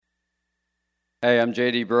Hey, I'm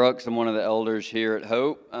J.D. Brooks. I'm one of the elders here at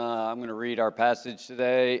Hope. I'm going to read our passage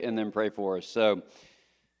today and then pray for us. So,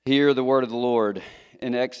 hear the word of the Lord.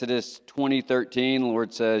 In Exodus 20:13, the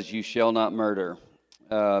Lord says, "You shall not murder."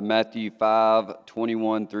 Matthew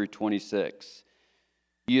 5:21 through 26.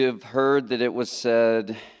 You have heard that it was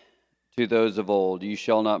said to those of old, "You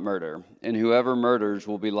shall not murder," and whoever murders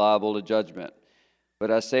will be liable to judgment. But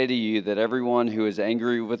I say to you that everyone who is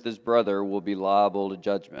angry with his brother will be liable to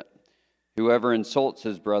judgment. Whoever insults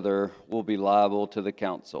his brother will be liable to the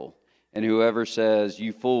council, and whoever says,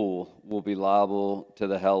 "You fool," will be liable to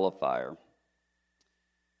the hell of fire.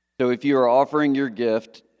 So if you are offering your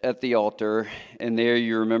gift at the altar, and there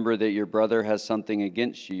you remember that your brother has something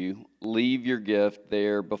against you, leave your gift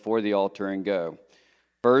there before the altar and go.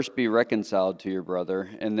 First be reconciled to your brother,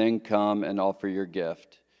 and then come and offer your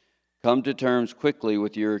gift. Come to terms quickly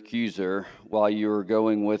with your accuser while you are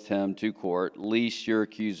going with him to court, lest your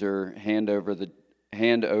accuser hand over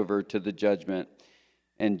to the judgment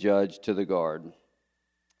and judge to the guard,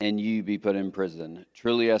 and you be put in prison.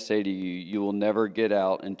 Truly I say to you, you will never get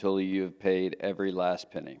out until you have paid every last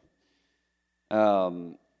penny.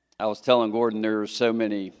 I was telling Gorden there were so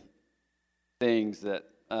many things that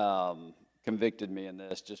convicted me in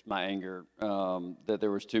this, just my anger, that there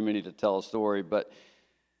was too many to tell a story, but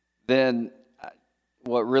then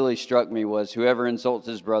what really struck me was whoever insults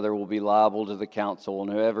his brother will be liable to the council, and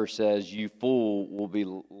whoever says, "You fool," will be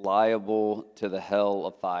liable to the hell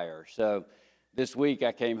of fire. So this week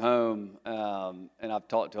I came home, and I've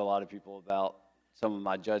talked to a lot of people about some of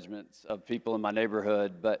my judgments of people in my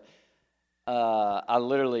neighborhood, but I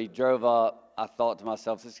literally drove up. I thought to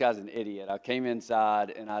myself, this guy's an idiot. I came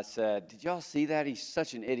inside, and I said, "Did y'all see that? He's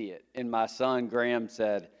such an idiot." And my son, Graham,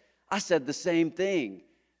 said, "I said the same thing."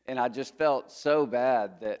 And I just felt so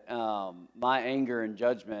bad that my anger and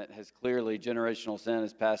judgment has clearly, generational sin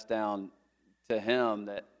has passed down to him,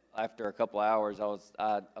 that after a couple hours,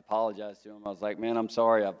 I apologized to him. I was like, "Man, I'm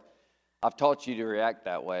sorry. I've taught you to react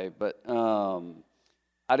that way." But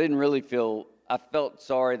I didn't really I felt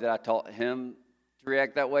sorry that I taught him to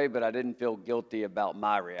react that way, but I didn't feel guilty about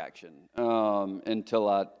my reaction until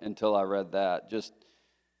I read that. Just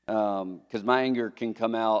because my anger can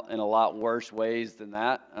come out in a lot worse ways than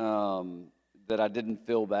that, that I didn't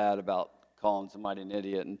feel bad about calling somebody an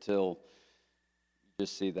idiot until you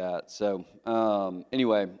just see that. So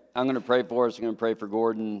anyway, I'm going to pray for us. I'm going to pray for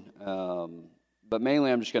Gordon, but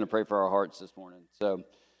mainly I'm just going to pray for our hearts this morning. So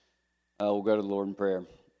we'll go to the Lord in prayer.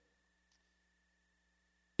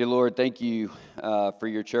 Dear Lord, thank you for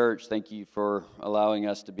your church. Thank you for allowing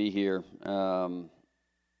us to be here.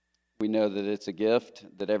 We know that it's a gift,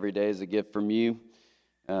 that every day is a gift from you.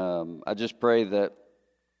 I just pray that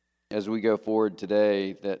as we go forward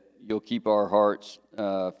today, that you'll keep our hearts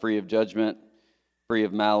free of judgment, free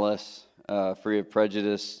of malice, free of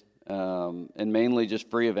prejudice, and mainly just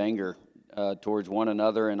free of anger towards one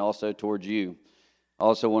another and also towards you. I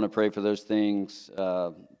also want to pray for those things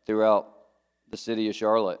throughout the city of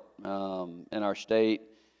Charlotte, and our state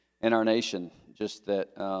and our nation, just that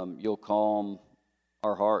you'll calm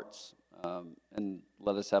our hearts, and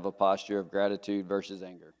let us have a posture of gratitude versus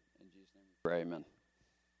anger. In Jesus' name we pray, amen.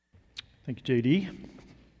 Thank you, J.D.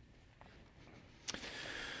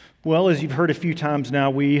 Well, as you've heard a few times now,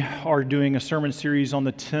 we are doing a sermon series on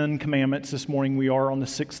the 10 Commandments. This morning we are on the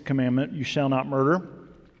 6th commandment, "You shall not murder."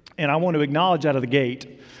 And I want to acknowledge out of the gate,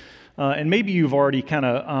 and maybe you've already kind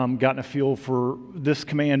of gotten a feel for this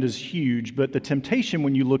command is huge, but the temptation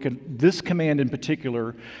when you look at this command in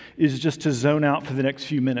particular is just to zone out for the next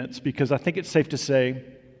few minutes, because I think it's safe to say,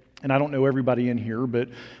 and I don't know everybody in here, but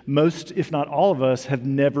most, if not all of us, have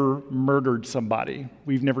never murdered somebody.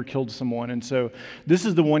 We've never killed someone. And so this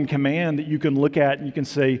is the one command that you can look at and you can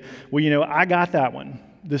say, well, I got that one.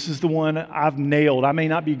 This is the one I've nailed. I may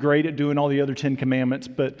not be great at doing all the other 10 commandments,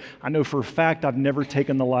 but I know for a fact I've never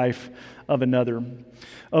taken the life of another.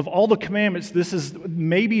 Of all the commandments, this is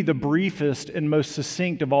maybe the briefest and most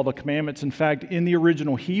succinct of all the commandments. In fact, in the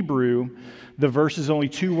original Hebrew, the verse is only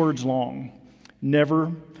 2 words long: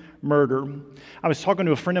 never murder. I was talking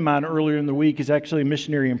to a friend of mine earlier in the week. He's actually a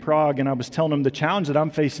missionary in Prague, and I was telling him the challenge that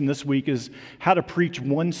I'm facing this week is how to preach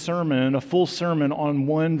one sermon, a full sermon, on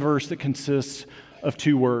one verse that consists of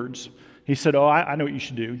 2 words. He said, I know what you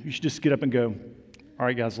should do. You should just get up and go, "All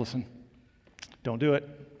right, guys, listen. Don't do it.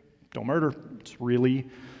 Don't murder. It's really,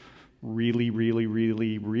 really, really,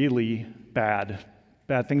 really, really bad.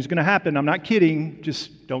 Bad things are going to happen. I'm not kidding.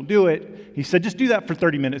 Just don't do it." He said, "Just do that for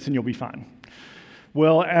 30 minutes and you'll be fine."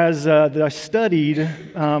 Well, as I studied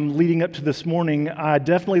leading up to this morning, I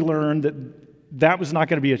definitely learned that was not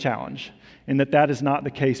going to be a challenge. and that is not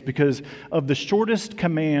the case, because of the shortest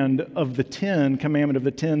command of the 10, commandment of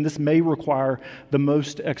the 10, this may require the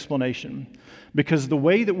most explanation. Because the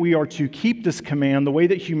way that we are to keep this command, the way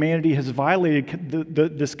that humanity has violated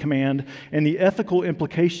this command, and the ethical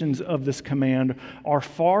implications of this command are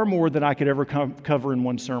far more than I could ever cover in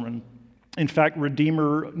one sermon. In fact,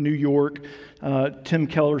 Redeemer New York, Tim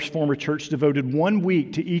Keller's former church, devoted 1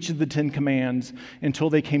 week to each of the 10 commands until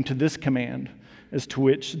they came to this command, as to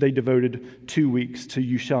which they devoted 2 weeks to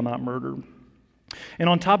 "you shall not murder." And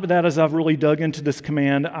on top of that, as I've really dug into this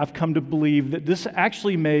command, I've come to believe that this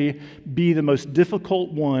actually may be the most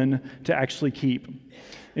difficult one to actually keep.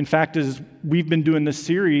 In fact, as we've been doing this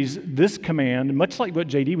series, this command, much like what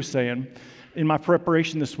JD was saying, in my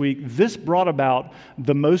preparation this week, this brought about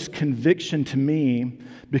the most conviction to me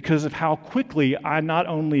because of how quickly I not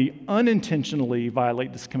only unintentionally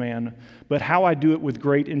violate this command, but how I do it with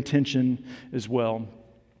great intention as well.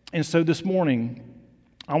 And so this morning,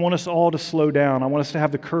 I want us all to slow down. I want us to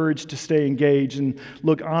have the courage to stay engaged and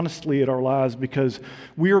look honestly at our lives, because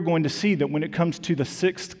we are going to see that when it comes to the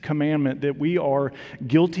 6th commandment, that we are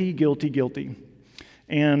guilty, guilty, guilty.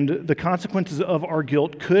 And the consequences of our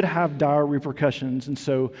guilt could have dire repercussions. And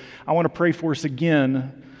so I want to pray for us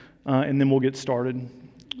again, and then we'll get started.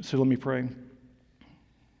 So let me pray.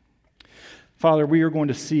 Father, we are going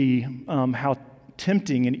to see how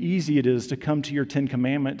tempting and easy it is to come to your 10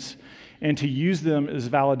 commandments and to use them as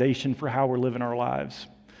validation for how we're living our lives.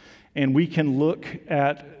 And we can look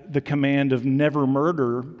at the command of never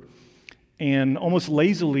murder, and almost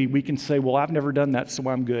lazily we can say, well, I've never done that, so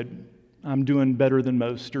I'm good. I'm doing better than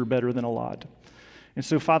most, or better than a lot. And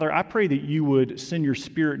so, Father, I pray that you would send your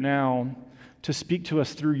Spirit now to speak to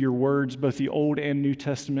us through your words, both the Old and New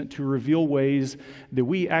Testament, to reveal ways that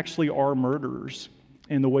we actually are murderers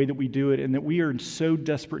in the way that we do it, and that we are in so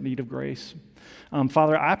desperate need of grace.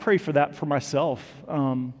 Father, I pray for that for myself.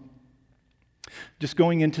 Just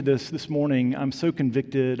going into this morning, I'm so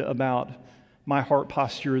convicted about my heart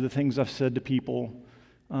posture, the things I've said to people,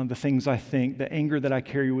 the things I think, the anger that I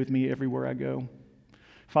carry with me everywhere I go.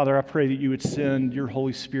 Father, I pray that you would send your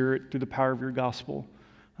Holy Spirit through the power of your gospel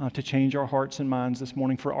to change our hearts and minds this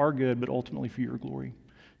morning for our good, but ultimately for your glory.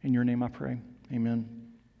 In your name I pray. Amen.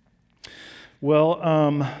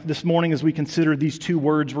 Well, this morning as we consider these 2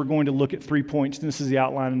 words, we're going to look at 3 points. And this is the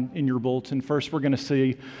outline in your bulletin. First, we're going to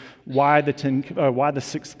see why the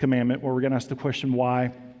 6th commandment, where we're going to ask the question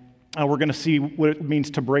why. We're going to see what it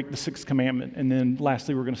means to break the 6th commandment. And then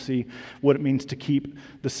lastly, we're going to see what it means to keep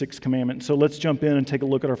the 6th commandment. So let's jump in and take a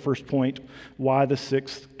look at our first point, why the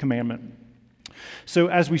 6th commandment. So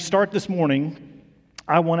as we start this morning,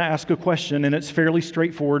 I want to ask a question, and it's fairly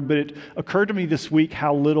straightforward, but it occurred to me this week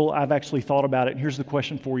how little I've actually thought about it. And here's the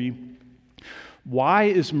question for you. Why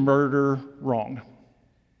is murder wrong?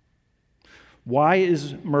 Why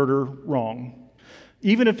is murder wrong?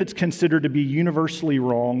 Even if it's considered to be universally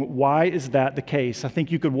wrong, why is that the case? I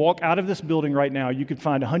think you could walk out of this building right now, you could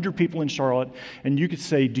find 100 people in Charlotte, and you could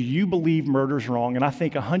say, do you believe murder's wrong? And I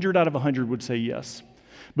think 100 out of 100 would say yes.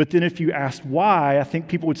 But then if you asked why, I think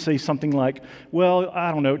people would say something like, well,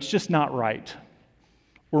 I don't know, it's just not right.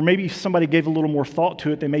 Or maybe if somebody gave a little more thought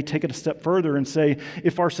to it, they may take it a step further and say,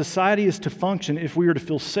 if our society is to function, if we are to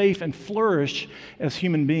feel safe and flourish as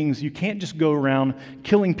human beings, you can't just go around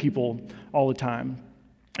killing people all the time.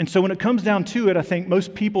 And so when it comes down to it, I think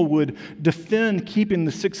most people would defend keeping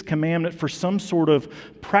the 6th commandment for some sort of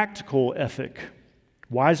practical ethic.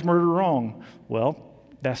 Why is murder wrong? Well,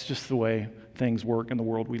 that's just the way things work in the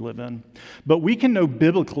world we live in. But we can know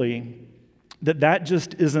biblically that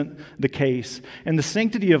just isn't the case. And the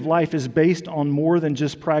sanctity of life is based on more than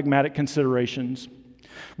just pragmatic considerations.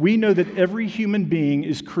 We know that every human being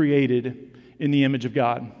is created in the image of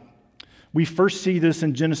God. We first see this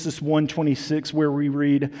in Genesis 1:26, where we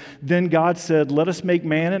read, "Then God said, 'Let us make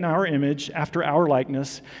man in our image, after our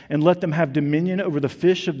likeness, and let them have dominion over the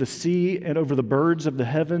fish of the sea, and over the birds of the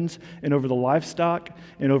heavens, and over the livestock,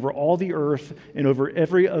 and over all the earth, and over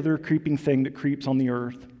every other creeping thing that creeps on the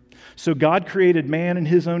earth.' So God created man in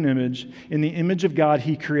his own image. In the image of God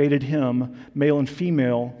he created him, male and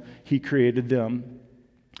female he created them."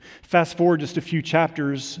 Fast forward just a few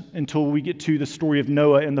chapters until we get to the story of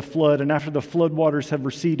Noah and the flood. And after the flood waters have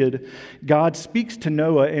receded, God speaks to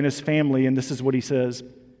Noah and his family, and this is what he says.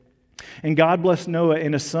 "And God blessed Noah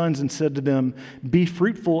and his sons and said to them, 'Be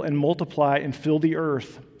fruitful and multiply and fill the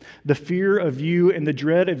earth. The fear of you and the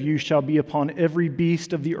dread of you shall be upon every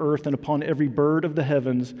beast of the earth and upon every bird of the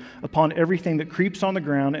heavens, upon everything that creeps on the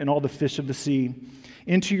ground and all the fish of the sea.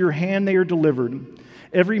 Into your hand they are delivered.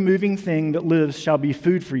 Every moving thing that lives shall be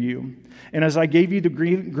food for you. And as I gave you the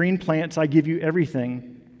green plants, I give you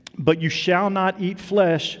everything. But you shall not eat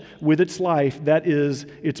flesh with its life, that is,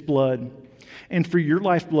 its blood. And for your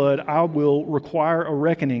lifeblood I will require a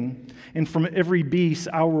reckoning, and from every beast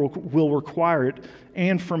I will require it,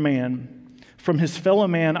 and from man. From his fellow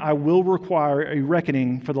man I will require a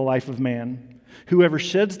reckoning for the life of man. Whoever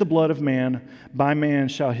sheds the blood of man, by man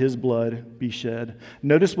shall his blood be shed.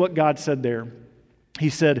 Notice what God said there. He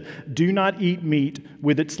said, do not eat meat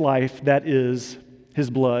with its life, that is, his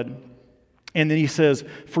blood. And then he says,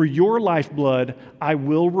 for your lifeblood, I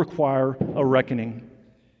will require a reckoning.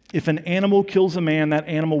 If an animal kills a man, that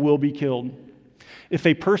animal will be killed. If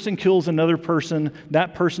a person kills another person,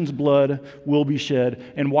 that person's blood will be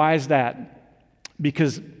shed. And why is that?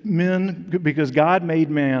 Because God made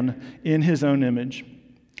man in his own image.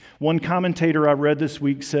 One commentator I read this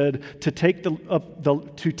week said, to take up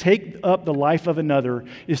the life of another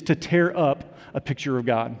is to tear up a picture of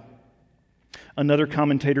God. Another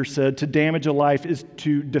commentator said, to damage a life is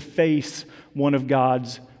to deface one of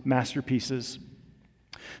God's masterpieces.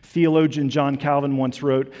 Theologian John Calvin once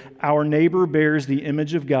wrote, our neighbor bears the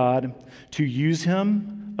image of God. To use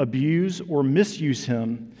him, abuse, or misuse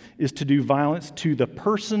him is to do violence to the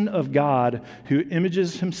person of God who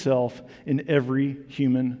images himself in every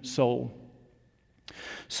human soul.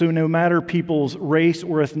 So no matter people's race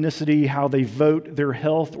or ethnicity, how they vote, their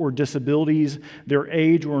health or disabilities, their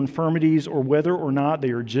age or infirmities, or whether or not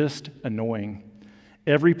they are just annoying,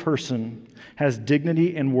 every person has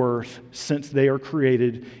dignity and worth since they are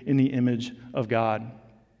created in the image of God.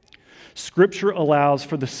 Scripture allows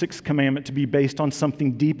for the sixth commandment to be based on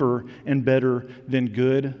something deeper and better than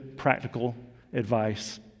good, practical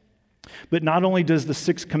advice. But not only does the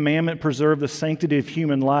sixth commandment preserve the sanctity of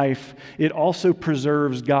human life, it also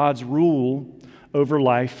preserves God's rule over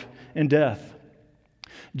life and death.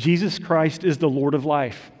 Jesus Christ is the Lord of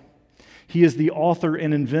life. He is the author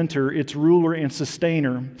and inventor, its ruler and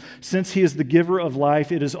sustainer. Since he is the giver of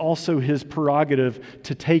life, it is also his prerogative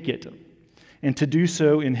to take it, and to do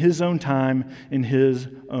so in his own time, in his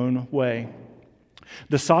own way.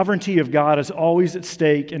 The sovereignty of God is always at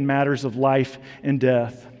stake in matters of life and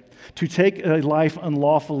death. To take a life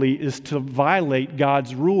unlawfully is to violate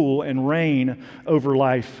God's rule and reign over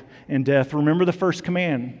life and death. Remember the first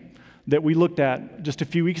command that we looked at just a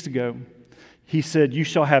few weeks ago. He said, you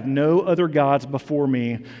shall have no other gods before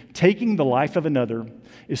me. Taking the life of another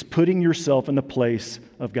is putting yourself in the place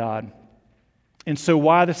of God. And so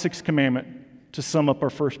why the sixth commandment? To sum up our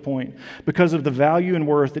first point, because of the value and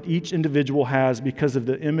worth that each individual has because of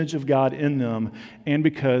the image of God in them, and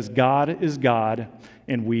because God is God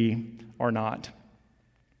and we are not.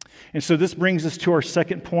 And so this brings us to our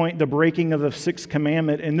second point, the breaking of the sixth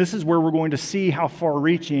commandment, and this is where we're going to see how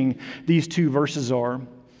far-reaching these two verses are,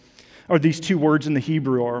 or these two words in the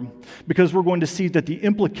Hebrew are, because we're going to see that the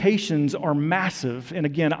implications are massive. And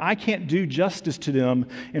again, I can't do justice to them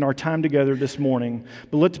in our time together this morning,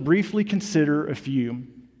 but let's briefly consider a few.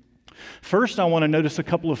 First, I want to notice a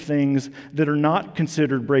couple of things that are not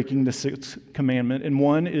considered breaking the sixth commandment, and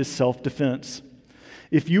one is self-defense.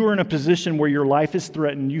 If you are in a position where your life is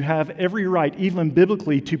threatened, you have every right, even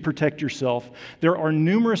biblically, to protect yourself. There are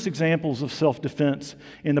numerous examples of self-defense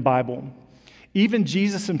in the Bible. Even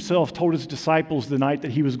Jesus himself told his disciples the night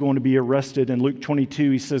that he was going to be arrested in Luke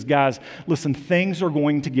 22, he says, guys, listen, things are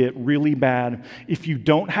going to get really bad. If you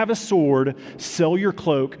don't have a sword, sell your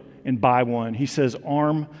cloak and buy one. He says,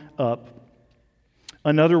 arm up.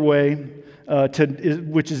 Another way,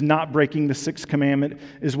 which is not breaking the sixth commandment,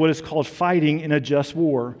 is what is called fighting in a just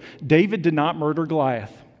war. David did not murder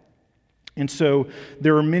Goliath. And so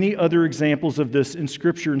there are many other examples of this in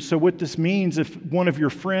Scripture. And so what this means, if one of your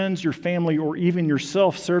friends, your family, or even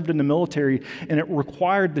yourself served in the military and it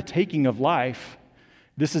required the taking of life,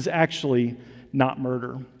 this is actually not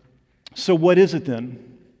murder. So what is it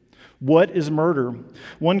then? What is murder?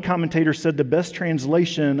 One commentator said the best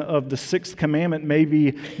translation of the sixth commandment may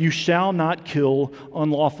be, you shall not kill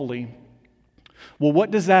unlawfully. Well, what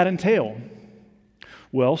does that entail?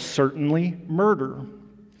 Well, certainly murder.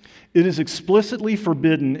 It is explicitly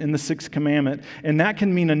forbidden in the sixth commandment, and that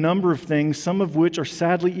can mean a number of things, some of which are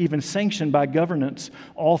sadly even sanctioned by governments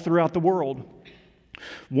all throughout the world.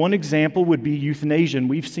 One example would be euthanasia.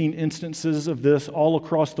 We've seen instances of this all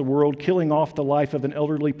across the world, killing off the life of an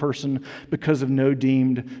elderly person because of no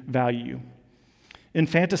deemed value.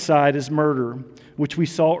 Infanticide is murder, which we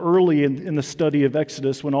saw early in the study of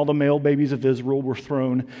Exodus when all the male babies of Israel were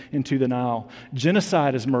thrown into the Nile.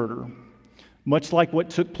 Genocide is murder, much like what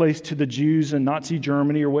took place to the Jews in Nazi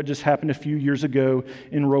Germany or what just happened a few years ago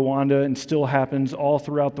in Rwanda and still happens all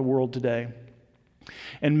throughout the world today.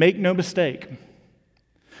 And make no mistake,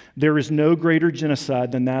 There is no greater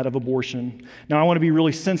genocide than that of abortion. Now, I want to be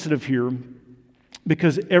really sensitive here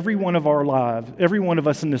because every one of our lives, every one of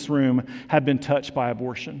us in this room have been touched by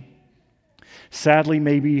abortion. Sadly,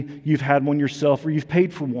 maybe you've had one yourself or you've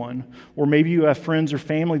paid for one, or maybe you have friends or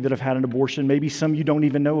family that have had an abortion, maybe some you don't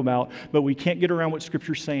even know about, but we can't get around what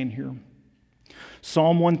Scripture's saying here.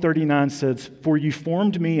 Psalm 139 says, "For you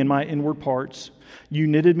formed me in my inward parts, you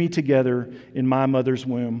knitted me together in my mother's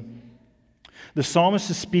womb." The psalmist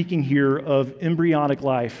is speaking here of embryonic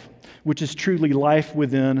life, which is truly life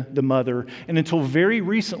within the mother. And until very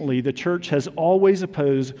recently, the church has always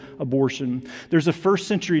opposed abortion. There's a first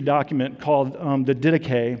century document called the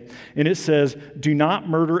Didache, and it says, "Do not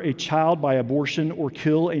murder a child by abortion or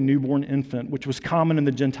kill a newborn infant," which was common in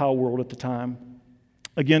the Gentile world at the time.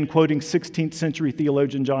 Again, quoting 16th century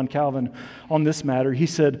theologian John Calvin on this matter, he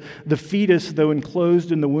said, "The fetus, though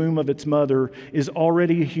enclosed in the womb of its mother, is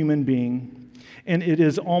already a human being, and it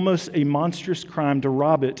is almost a monstrous crime to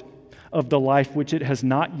rob it of the life which it has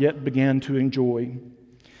not yet begun to enjoy.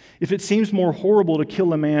 If it seems more horrible to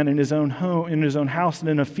kill a man in his own home, in his own house, than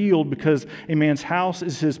in a field, because a man's house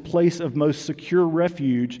is his place of most secure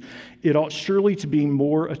refuge, it ought surely to be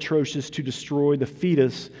more atrocious to destroy the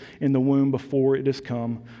fetus in the womb before it has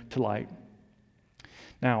come to light."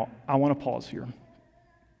 Now, I want to pause here.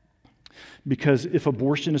 Because if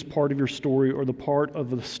abortion is part of your story or the part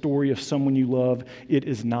of the story of someone you love, it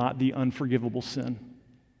is not the unforgivable sin.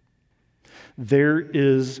 There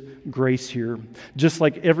is grace here. Just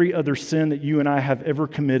like every other sin that you and I have ever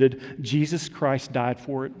committed, Jesus Christ died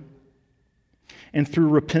for it. And through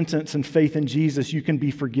repentance and faith in Jesus, you can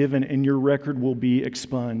be forgiven and your record will be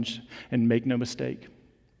expunged. And make no mistake,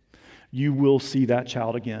 you will see that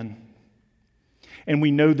child again. And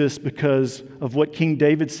we know this because of what King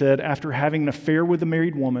David said after having an affair with a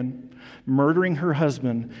married woman, murdering her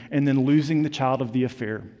husband, and then losing the child of the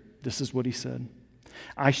affair. This is what he said: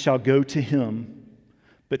 "I shall go to him,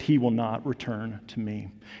 but he will not return to me."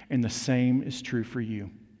 And the same is true for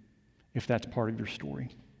you, if that's part of your story.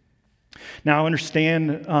 Now, I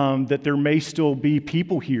understand that there may still be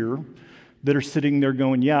people here that are sitting there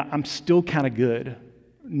going, "Yeah, I'm still kind of good.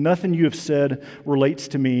 Nothing you have said relates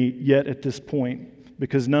to me yet at this point,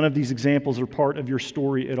 because none of these examples are part of your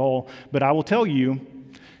story at all." But I will tell you,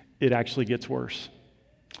 it actually gets worse,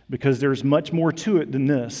 because there's much more to it than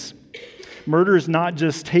this. Murder is not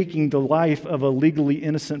just taking the life of a legally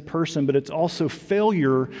innocent person, but it's also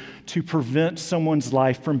failure to prevent someone's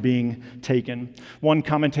life from being taken. One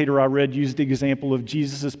commentator I read used the example of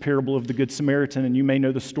Jesus' parable of the Good Samaritan, and you may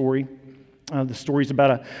know the story. The story's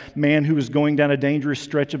about a man who is going down a dangerous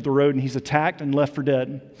stretch of the road, and he's attacked and left for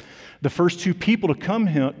dead. The first two people to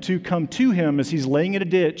come to him as he's laying in a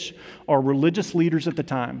ditch are religious leaders at the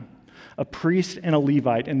time, a priest and a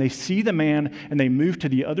Levite, and they see the man and they move to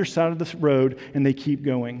the other side of the road and they keep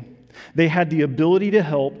going. They had the ability to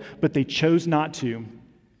help, but they chose not to.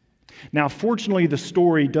 Now, fortunately, the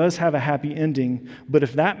story does have a happy ending, but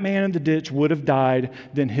if that man in the ditch would have died,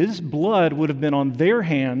 then his blood would have been on their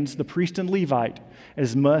hands, the priest and Levite,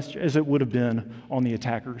 as much as it would have been on the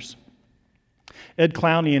attackers. Ed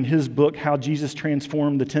Clowney, in his book, How Jesus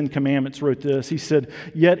Transformed the Ten Commandments, wrote this. He said,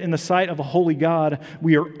 "Yet in the sight of a holy God,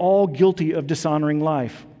 we are all guilty of dishonoring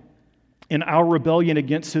life. In our rebellion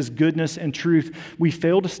against His goodness and truth, we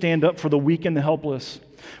fail to stand up for the weak and the helpless.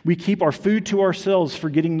 We keep our food to ourselves,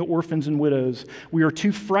 forgetting the orphans and widows. We are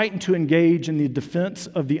too frightened to engage in the defense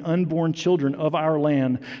of the unborn children of our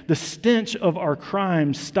land. The stench of our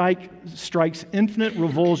crimes strikes infinite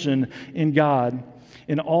revulsion in God,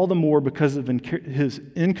 and all the more because of His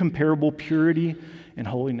incomparable purity and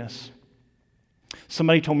holiness."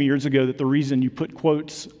 Somebody told me years ago that the reason you put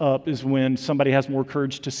quotes up is when somebody has more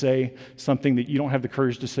courage to say something that you don't have the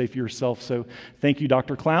courage to say for yourself. So thank you,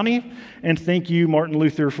 Dr. Clowney, and thank you, Martin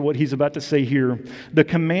Luther, for what he's about to say here. The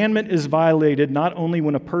commandment is violated not only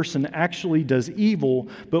when a person actually does evil,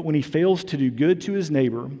 but when he fails to do good to his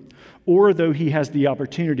neighbor, or though he has the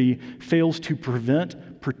opportunity, fails to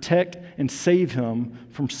prevent, protect, and save him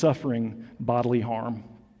from suffering bodily harm.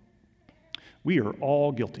 We are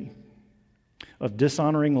all guilty of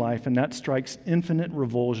dishonoring life, and that strikes infinite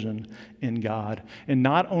revulsion in God. And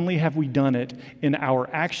not only have we done it in our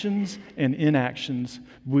actions and inactions,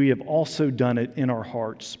 we have also done it in our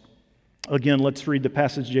hearts. Again, let's read the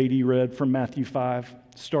passage JD read from Matthew 5,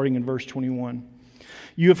 starting in verse 21.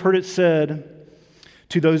 "You have heard it said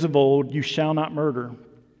to those of old, 'You shall not murder,'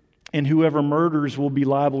 and whoever murders will be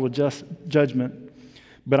liable to judgment.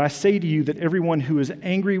 But I say to you that everyone who is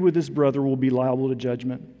angry with his brother will be liable to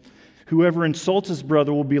judgment. Whoever insults his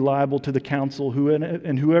brother will be liable to the council,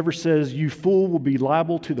 and whoever says, 'You fool,' will be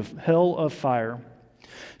liable to the hell of fire.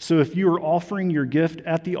 So if you are offering your gift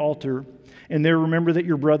at the altar and there remember that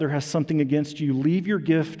your brother has something against you, leave your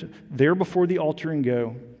gift there before the altar and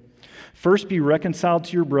go. First be reconciled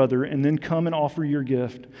to your brother and then come and offer your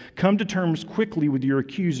gift. Come to terms quickly with your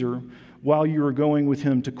accuser while you are going with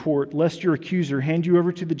him to court, lest your accuser hand you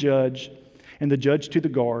over to the judge and the judge to the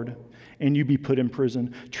guard, and you be put in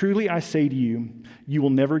prison. Truly I say to you, you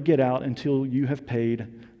will never get out until you have paid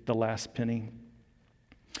the last penny.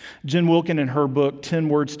 Jen Wilkin, in her book, 10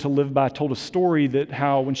 Words to Live By, told a story that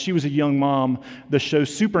how when she was a young mom, the show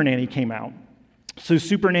Super Nanny came out. So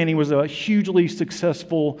Super Nanny was a hugely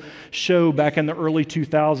successful show back in the early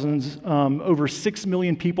 2000s. Over 6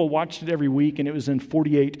 million people watched it every week, and it was in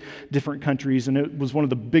 48 different countries, and it was one of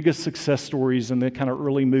the biggest success stories in the kind of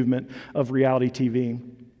early movement of reality TV.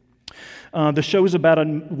 The show is about a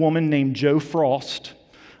woman named Jo Frost,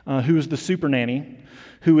 who was the Super Nanny,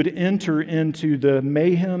 who would enter into the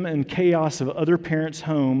mayhem and chaos of other parents'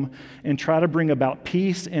 home and try to bring about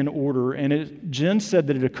peace and order. And Jen said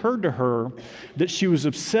that it occurred to her that she was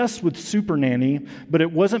obsessed with Super Nanny, but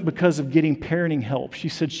it wasn't because of getting parenting help. She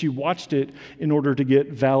said she watched it in order to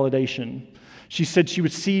get validation. She said she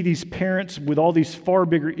would see these parents with all these far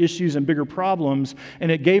bigger issues and bigger problems,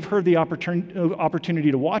 and it gave her the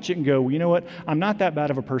opportunity to watch it and go, well, you know what, I'm not that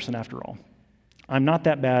bad of a person after all. I'm not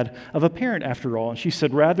that bad of a parent after all. And she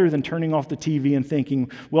said rather than turning off the TV and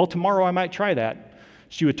thinking, well, tomorrow I might try that,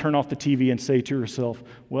 she would turn off the TV and say to herself,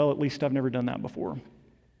 well, at least I've never done that before.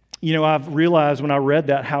 You know, I've realized when I read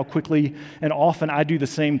that how quickly and often I do the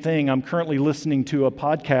same thing. I'm currently listening to a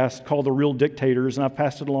podcast called The Real Dictators, and I've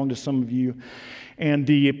passed it along to some of you. And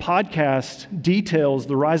the podcast details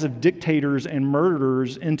the rise of dictators and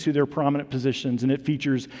murderers into their prominent positions. And it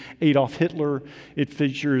features Adolf Hitler. It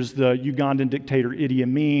features the Ugandan dictator Idi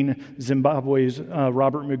Amin, Zimbabwe's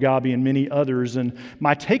Robert Mugabe, and many others. And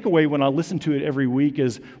my takeaway when I listen to it every week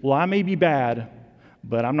is, well, I may be bad,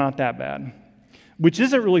 but I'm not that bad. Which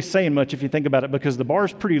isn't really saying much if you think about it, because the bar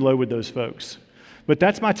is pretty low with those folks. But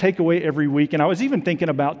that's my takeaway every week. And I was even thinking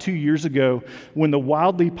about 2 years ago when the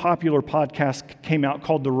wildly popular podcast came out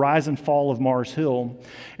called The Rise and Fall of Mars Hill.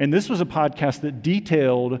 And this was a podcast that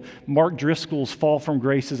detailed Mark Driscoll's fall from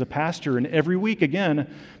grace as a pastor. And every week, again,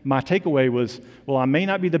 my takeaway was, well, I may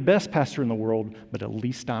not be the best pastor in the world, but at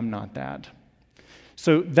least I'm not that.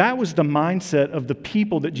 So that was the mindset of the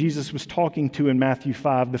people that Jesus was talking to in Matthew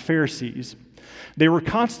 5, the Pharisees. They were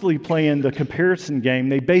constantly playing the comparison game.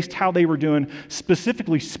 They based how they were doing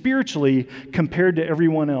specifically spiritually compared to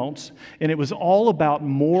everyone else. And it was all about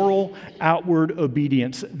moral outward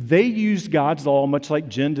obedience. They used God's law, much like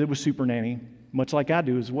Jen did with Super Nanny, much like I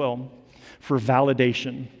do as well, for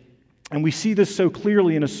validation. And we see this so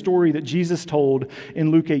clearly in a story that Jesus told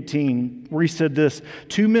in Luke 18, where he said this,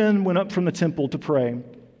 2 men went up from the temple to pray,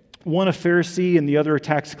 one a Pharisee and the other a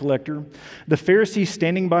tax collector. The Pharisee,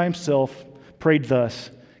 standing by himself, prayed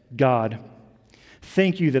thus, God,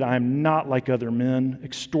 thank you that I am not like other men,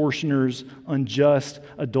 extortioners, unjust,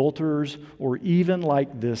 adulterers, or even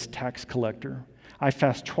like this tax collector. I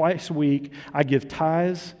fast twice a week. I give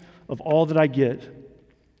tithes of all that I get.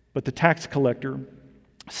 But the tax collector,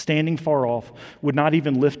 standing far off, would not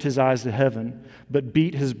even lift his eyes to heaven, but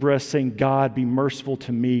beat his breast, saying, God, be merciful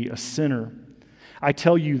to me, a sinner. I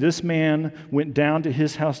tell you, this man went down to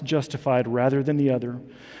his house justified rather than the other.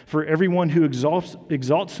 For everyone who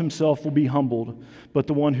exalts himself will be humbled, but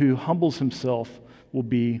the one who humbles himself will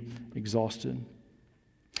be exalted.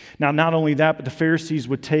 Now, not only that, but the Pharisees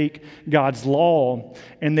would take God's law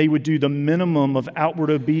and they would do the minimum of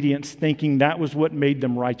outward obedience, thinking that was what made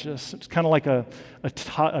them righteous. It's kind of like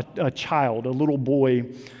a child, a little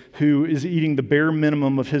boy who is eating the bare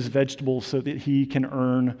minimum of his vegetables so that he can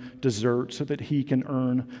earn dessert, so that he can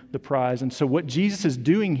earn the prize. And so what Jesus is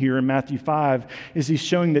doing here in Matthew 5 is he's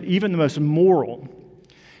showing that even the most moral,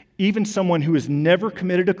 even someone who has never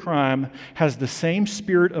committed a crime, has the same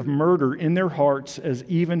spirit of murder in their hearts as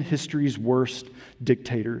even history's worst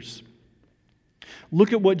dictators.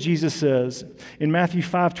 Look at what Jesus says. In Matthew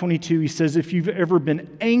 5:22, he says, if you've ever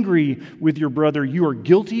been angry with your brother, you are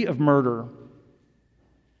guilty of murder.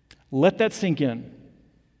 Let that sink in.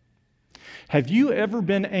 Have you ever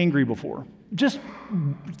been angry before? Just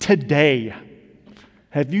today.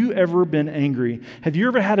 Have you ever been angry? Have you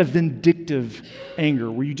ever had a vindictive anger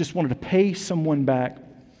where you just wanted to pay someone back?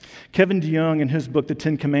 Kevin DeYoung, in his book, The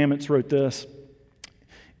 10 Commandments, wrote this.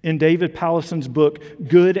 In David Pallison's book,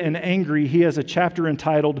 Good and Angry, he has a chapter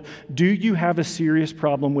entitled, Do You Have a Serious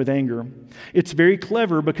Problem with Anger? It's very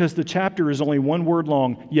clever because the chapter is only one word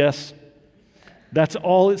long. Yes. That's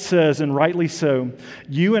all it says, and rightly so.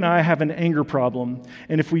 You and I have an anger problem,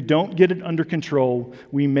 and if we don't get it under control,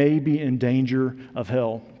 we may be in danger of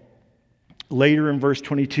hell. Later in verse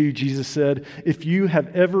 22, Jesus said, if you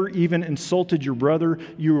have ever even insulted your brother,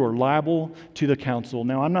 you are liable to the council.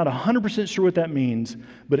 Now, I'm not 100% sure what that means,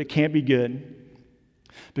 but it can't be good.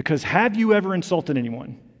 Because have you ever insulted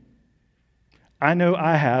anyone? I know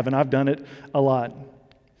I have, and I've done it a lot.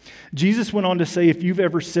 Jesus went on to say, if you've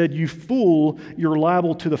ever said, you fool, you're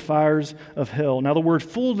liable to the fires of hell. Now, the word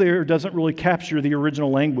fool there doesn't really capture the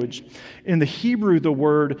original language. In the Hebrew, the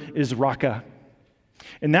word is raka.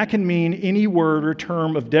 And that can mean any word or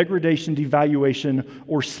term of degradation, devaluation,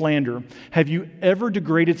 or slander. Have you ever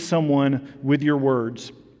degraded someone with your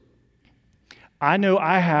words? I know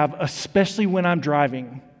I have, especially when I'm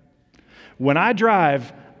driving. When I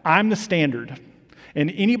drive, I'm the standard.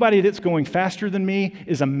 And anybody that's going faster than me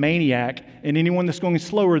is a maniac, and anyone that's going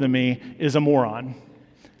slower than me is a moron.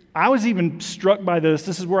 I was even struck by this.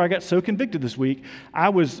 This is where I got so convicted this week.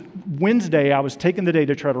 Wednesday, I was taking the day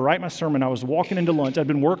to try to write my sermon. I was walking into lunch. I'd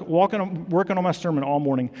been working on my sermon all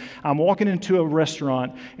morning. I'm walking into a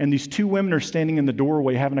restaurant, and these two women are standing in the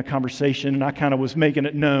doorway having a conversation, and I kind of was making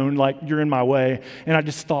it known, like, you're in my way. And I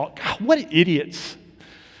just thought, God, what idiots.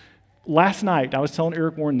 Last night, I was telling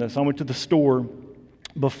Eric Warren this. I went to the store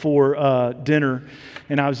before dinner,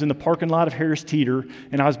 and I was in the parking lot of Harris Teeter,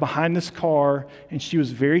 and I was behind this car, and she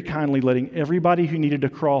was very kindly letting everybody who needed to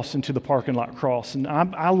cross into the parking lot cross. And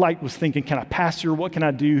I was thinking, can I pass her? What can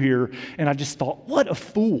I do here? And I just thought, what a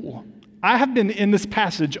fool. I have been in this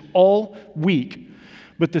passage all week,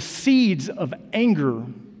 but the seeds of anger,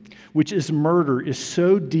 which is murder, is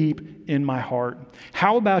so deep in my heart.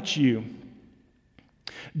 How about you?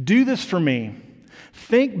 Do this for me.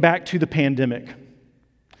 Think back to the pandemic.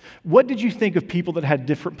 What did you think of people that had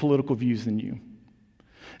different political views than you?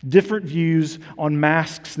 Different views on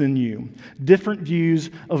masks than you? Different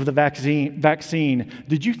views of the vaccine?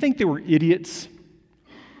 Did you think they were idiots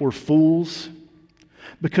or fools?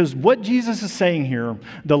 Because what Jesus is saying here,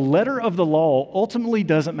 the letter of the law ultimately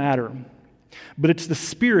doesn't matter, but it's the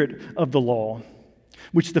spirit of the law,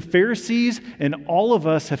 which the Pharisees and all of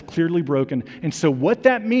us have clearly broken. And so what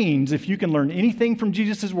that means, if you can learn anything from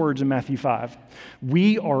Jesus' words in Matthew 5,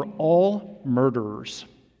 we are all murderers.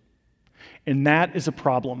 And that is a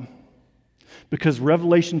problem. Because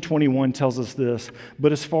Revelation 21 tells us this,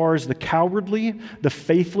 but as far as the cowardly, the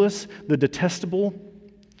faithless, the detestable,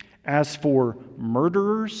 as for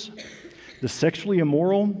murderers, the sexually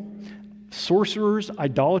immoral, sorcerers,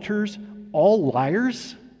 idolaters, all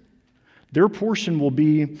liars, their portion will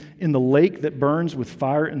be in the lake that burns with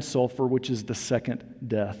fire and sulfur, which is the second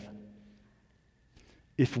death.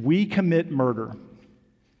 If we commit murder,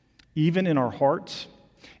 even in our hearts,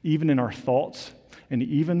 even in our thoughts, and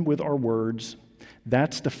even with our words,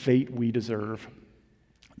 that's the fate we deserve,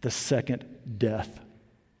 the second death.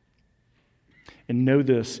 And know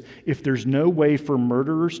this, if there's no way for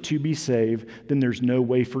murderers to be saved, then there's no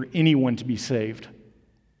way for anyone to be saved.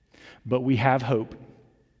 But we have hope.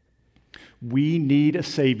 We need a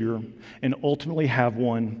Savior and ultimately have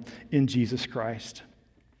one in Jesus Christ.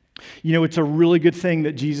 You know, it's a really good thing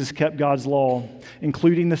that Jesus kept God's law,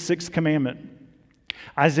 including the sixth commandment.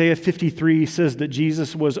 Isaiah 53 says that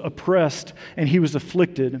Jesus was oppressed and he was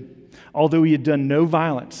afflicted, although he had done no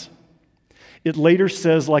violence. It later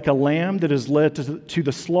says, like a lamb that is led to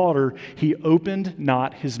the slaughter, he opened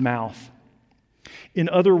not his mouth. In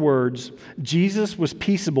other words, Jesus was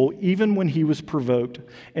peaceable even when he was provoked,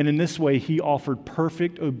 and in this way he offered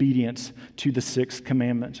perfect obedience to the sixth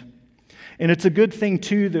commandment. And it's a good thing,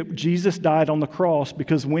 too, that Jesus died on the cross,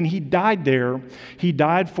 because when he died there, he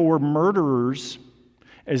died for murderers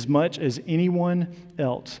as much as anyone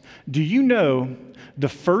else. Do you know the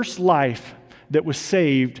first life that was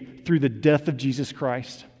saved through the death of Jesus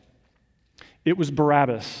Christ? It was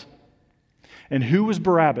Barabbas. And who was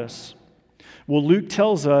Barabbas? Well, Luke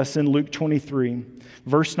tells us in Luke 23,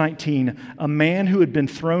 verse 19, a man who had been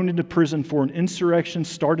thrown into prison for an insurrection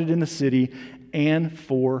started in the city and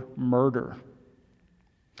for murder.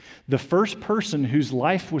 The first person whose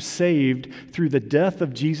life was saved through the death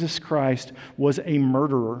of Jesus Christ was a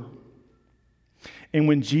murderer. And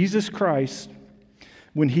when Jesus Christ,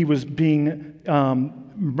 when he was being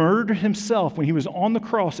murdered himself, when he was on the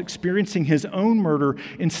cross experiencing his own murder,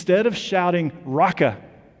 instead of shouting, Raka,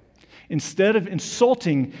 instead of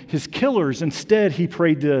insulting his killers, instead he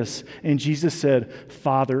prayed this, and Jesus said,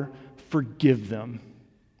 Father, forgive them,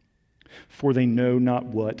 for they know not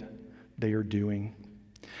what they are doing.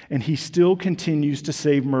 And he still continues to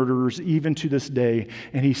save murderers even to this day,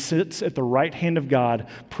 and he sits at the right hand of God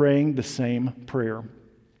praying the same prayer.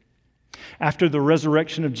 After the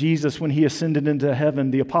resurrection of Jesus, when he ascended into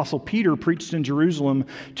heaven, the Apostle Peter preached in Jerusalem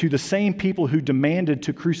to the same people who demanded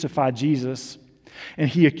to crucify Jesus. And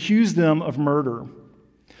he accused them of murder,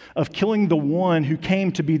 of killing the one who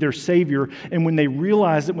came to be their Savior. And when they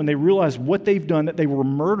realized what they've done, that they were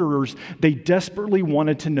murderers, they desperately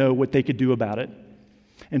wanted to know what they could do about it.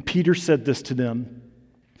 And Peter said this to them: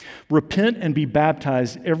 "Repent and be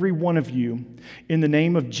baptized, every one of you, in the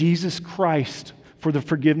name of Jesus Christ for the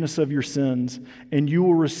forgiveness of your sins, and you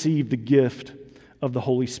will receive the gift of the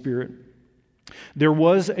Holy Spirit." There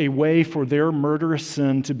was a way for their murderous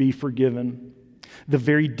sin to be forgiven, the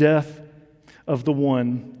very death of the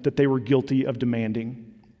one that they were guilty of demanding.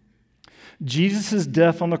 Jesus'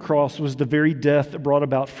 death on the cross was the very death that brought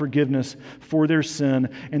about forgiveness for their sin,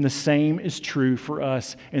 and the same is true for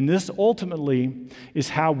us. And this ultimately is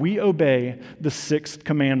how we obey the sixth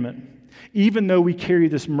commandment. Even though we carry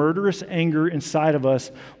this murderous anger inside of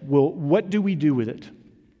us, well, what do we do with it?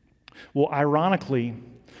 Well, ironically,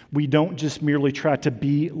 we don't just merely try to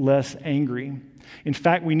be less angry. In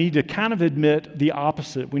fact, we need to kind of admit the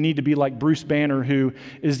opposite. We need to be like Bruce Banner, who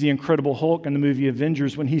is the Incredible Hulk in the movie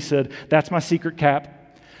Avengers, when he said, "That's my secret,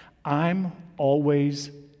 Cap. I'm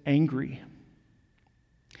always angry."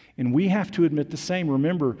 And we have to admit the same.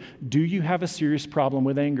 Remember, do you have a serious problem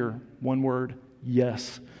with anger? One word: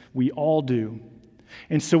 yes. We all do.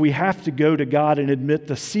 And so we have to go to God and admit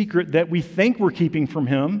the secret that we think we're keeping from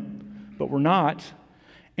Him, but we're not,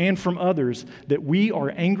 and from others, that we are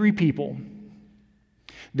angry people,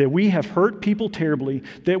 that we have hurt people terribly,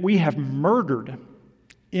 that we have murdered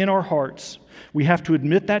in our hearts. We have to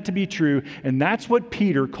admit that to be true, and that's what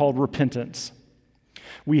Peter called repentance.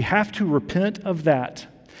 We have to repent of that,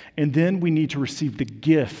 and then we need to receive the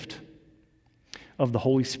gift of the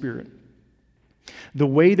Holy Spirit. The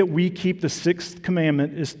way that we keep the sixth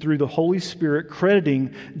commandment is through the Holy Spirit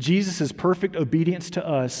crediting Jesus' perfect obedience to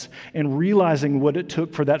us and realizing what it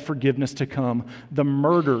took for that forgiveness to come, the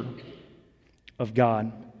murder of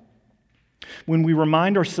God. When we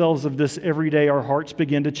remind ourselves of this every day, our hearts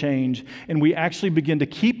begin to change, and we actually begin to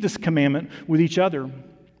keep this commandment with each other.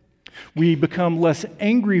 We become less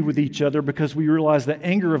angry with each other because we realize the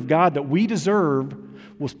anger of God that we deserve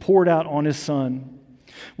was poured out on His Son.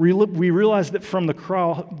 We realize that from the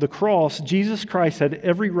cross, Jesus Christ had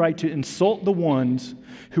every right to insult the ones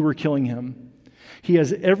who were killing Him. He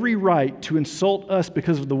has every right to insult us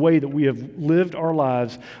because of the way that we have lived our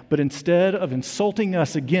lives, but instead of insulting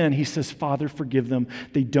us again, He says, "Father, forgive them.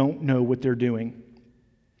 They don't know what they're doing."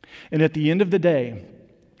 And at the end of the day,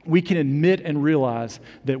 we can admit and realize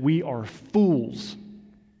that we are fools.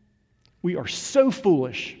 We are so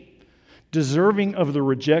foolish, deserving of the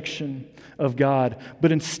rejection of God.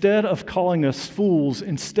 But instead of calling us fools,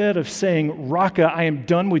 instead of saying, "Raka, I am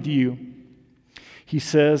done with you," He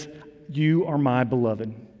says, "You are my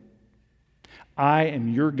beloved. I am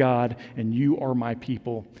your God, and you are my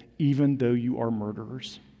people, even though you are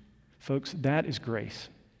murderers." Folks, that is grace.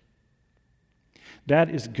 That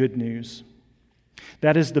is good news.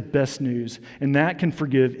 That is the best news, and that can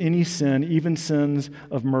forgive any sin, even sins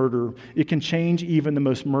of murder. It can change even the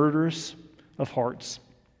most murderous of hearts.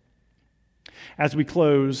 As we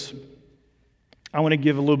close, I want to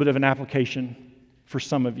give a little bit of an application for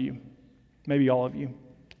some of you, maybe all of you,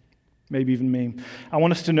 maybe even me. I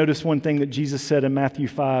want us to notice one thing that Jesus said in Matthew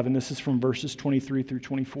 5, and this is from verses 23 through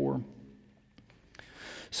 24.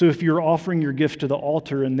 "So if you're offering your gift to the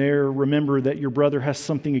altar and there remember that your brother has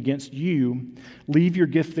something against you, leave your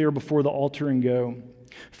gift there before the altar and go.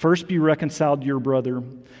 First be reconciled to your brother,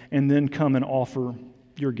 and then come and offer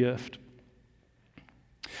your gift."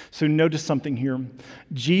 So notice something here.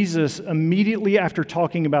 Jesus, immediately after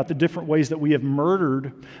talking about the different ways that we have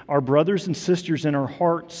murdered our brothers and sisters in our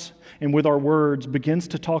hearts and with our words, begins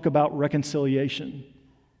to talk about reconciliation.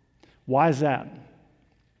 Why is that?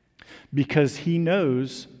 Because He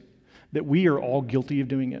knows that we are all guilty of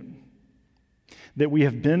doing it. That we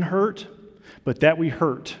have been hurt, but that we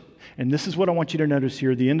hurt. And this is what I want you to notice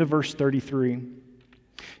here, the end of verse 33.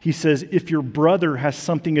 He says, if your brother has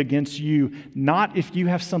something against you, not if you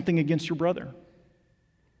have something against your brother.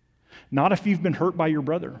 Not if you've been hurt by your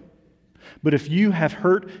brother. But if you have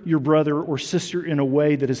hurt your brother or sister in a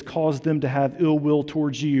way that has caused them to have ill will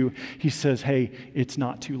towards you, He says, hey, it's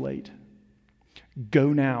not too late.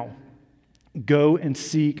 Go now. Go and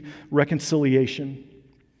seek reconciliation.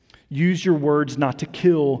 Use your words not to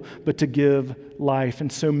kill, but to give life.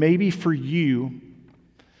 And so maybe for you,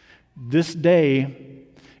 this day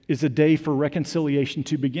is a day for reconciliation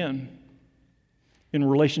to begin in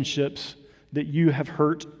relationships that you have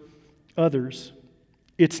hurt others.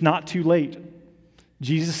 It's not too late.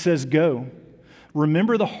 Jesus says, go.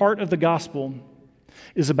 Remember, the heart of the gospel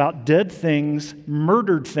is about dead things,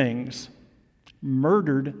 murdered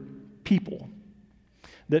people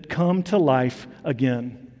that come to life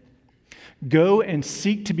again. Go and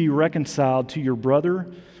seek to be reconciled to your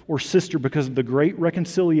brother or sister because of the great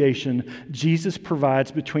reconciliation Jesus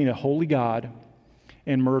provides between a holy God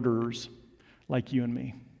and murderers like you and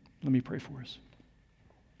me. Let me pray for us.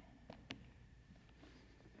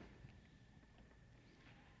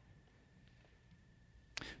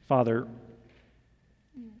 Father,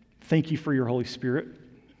 thank you for your Holy Spirit.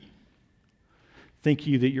 Thank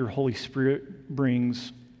you that your Holy Spirit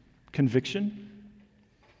brings conviction.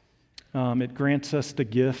 It grants us the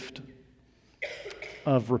gift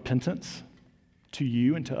of repentance to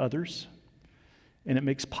you and to others. And it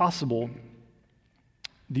makes possible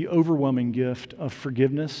the overwhelming gift of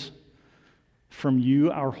forgiveness from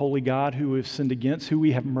you, our holy God, who we have sinned against, who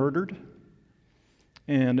we have murdered,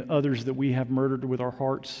 and others that we have murdered with our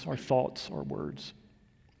hearts, our thoughts, our words.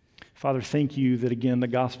 Father, thank you that, again, the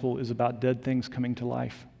gospel is about dead things coming to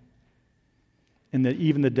life, and that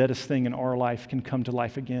even the deadest thing in our life can come to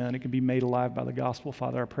life again. It can be made alive by the gospel.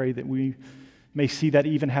 Father, I pray that we may see that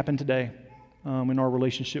even happen today in our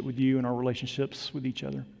relationship with you and our relationships with each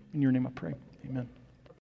other. In your name I pray. Amen.